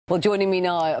Well, joining me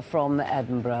now from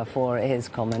Edinburgh for his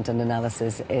comment and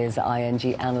analysis is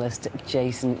ING analyst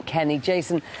Jason Kenney.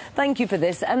 Jason, thank you for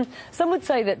this. Some would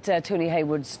say that Tony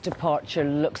Hayward's departure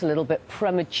looks a little bit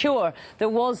premature. There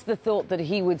was the thought that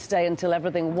he would stay until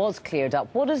everything was cleared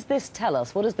up. What does this tell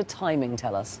us? What does the timing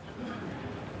tell us?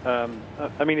 I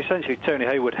mean, essentially, Tony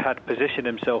Hayward had positioned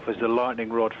himself as the lightning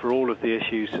rod for all of the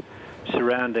issues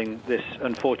surrounding this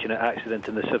unfortunate accident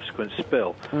and the subsequent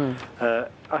spill.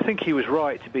 I think he was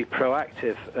right to be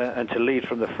proactive and to lead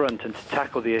from the front and to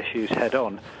tackle the issues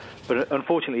head-on. But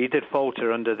unfortunately, he did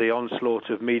falter under the onslaught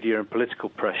of media and political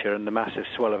pressure and the massive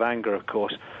swell of anger, of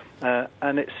course.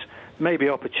 And it's maybe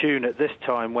opportune at this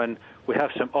time when we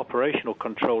have some operational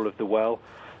control of the well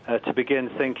to begin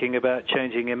thinking about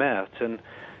changing him out. And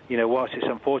you know, whilst it's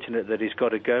unfortunate that he's got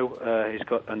to go, he's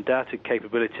got undoubted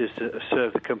capabilities to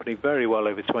serve the company very well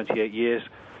over 28 years.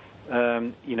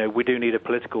 You know, we do need a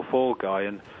political fall guy,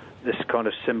 and this kind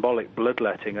of symbolic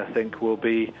bloodletting, I think, will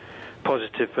be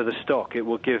positive for the stock. It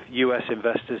will give US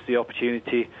investors the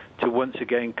opportunity to once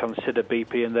again consider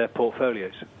BP in their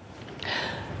portfolios.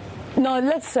 Now,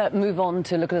 let's move on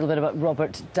to look a little bit about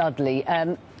Robert Dudley.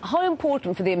 How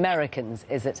important for the Americans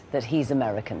is it that he's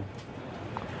American?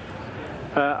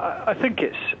 I think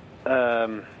it's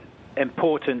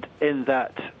important in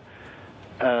that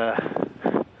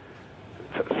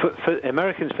for the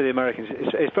Americans,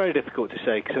 it's very difficult to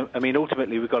say, because, I mean,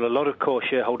 ultimately we've got a lot of core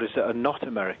shareholders that are not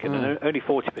American, and only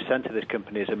 40% of this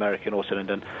company is American, all said and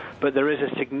done. But there is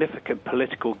a significant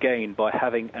political gain by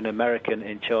having an American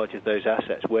in charge of those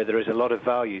assets, where there is a lot of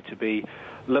value to be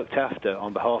looked after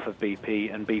on behalf of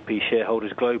BP and BP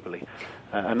shareholders globally.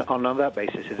 And on that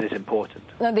basis, it is important.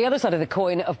 Now, the other side of the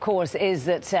coin, of course, is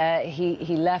that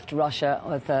he left Russia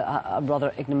with a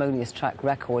rather ignominious track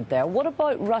record there. What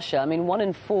about Russia? I mean, 1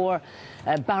 in 4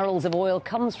 barrels of oil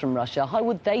comes from Russia. How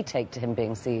would they take to him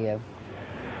being CEO?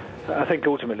 I think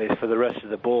ultimately it's for the rest of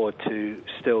the board to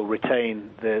still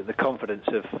retain the confidence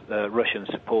of Russian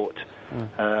support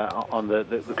on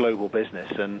the global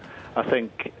business. And I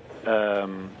think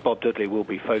Bob Dudley will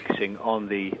be focusing on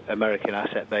the American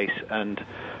asset base and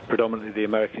predominantly the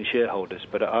American shareholders.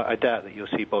 But I doubt that you'll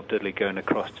see Bob Dudley going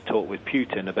across to talk with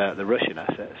Putin about the Russian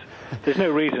assets. There's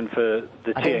no reason for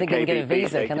the TNK-BP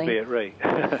stake to be at risk.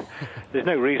 There's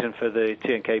no reason for the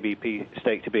TNK-BP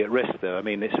stake to be at risk, though. I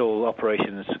mean, it's all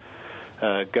operations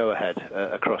go ahead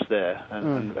across there,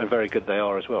 and very good they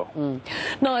are as well.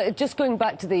 Now, just going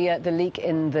back to the leak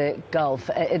in the Gulf,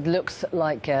 it looks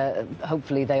like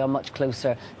hopefully they are much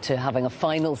closer to having a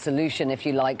final solution, if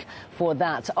you like, for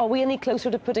that. Are we any closer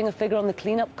to putting a figure on the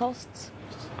clean-up costs?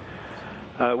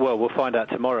 Well, we'll find out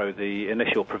tomorrow the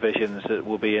initial provisions that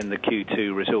will be in the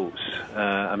Q2 results.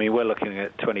 I mean, we're looking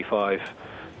at $25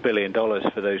 billion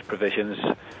for those provisions.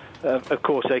 Of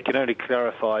course, they can only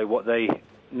clarify what they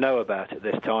know about at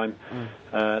this time.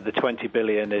 The $20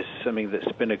 billion is something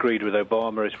that's been agreed with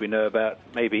Obama, as we know about,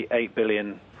 maybe $8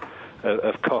 billion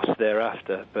of costs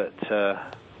thereafter. But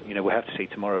you know, we have to see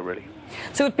tomorrow, really.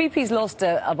 So if BP's lost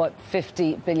about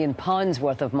 £50 billion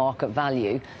worth of market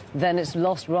value, then it's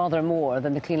lost rather more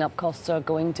than the clean-up costs are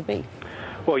going to be.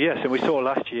 Well, yes, and we saw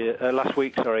last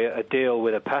week, a deal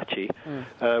with Apache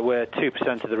where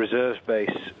 2% of the reserves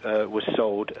base was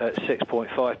sold at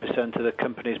 6.5% of the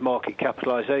company's market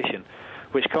capitalisation,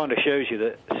 which kind of shows you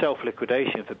that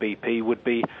self-liquidation for BP would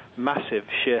be massive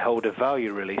shareholder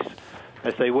value release.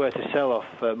 If they were to sell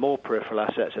off more peripheral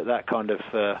assets at that kind of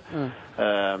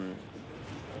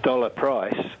dollar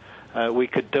price, we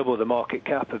could double the market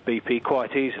cap of BP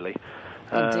quite easily.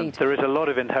 There is a lot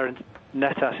of inherent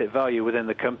net asset value within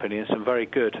the company and some very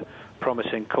good,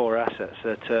 promising core assets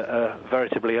that are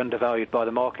veritably undervalued by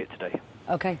the market today.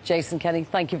 OK, Jason Kenney,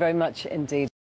 thank you very much indeed.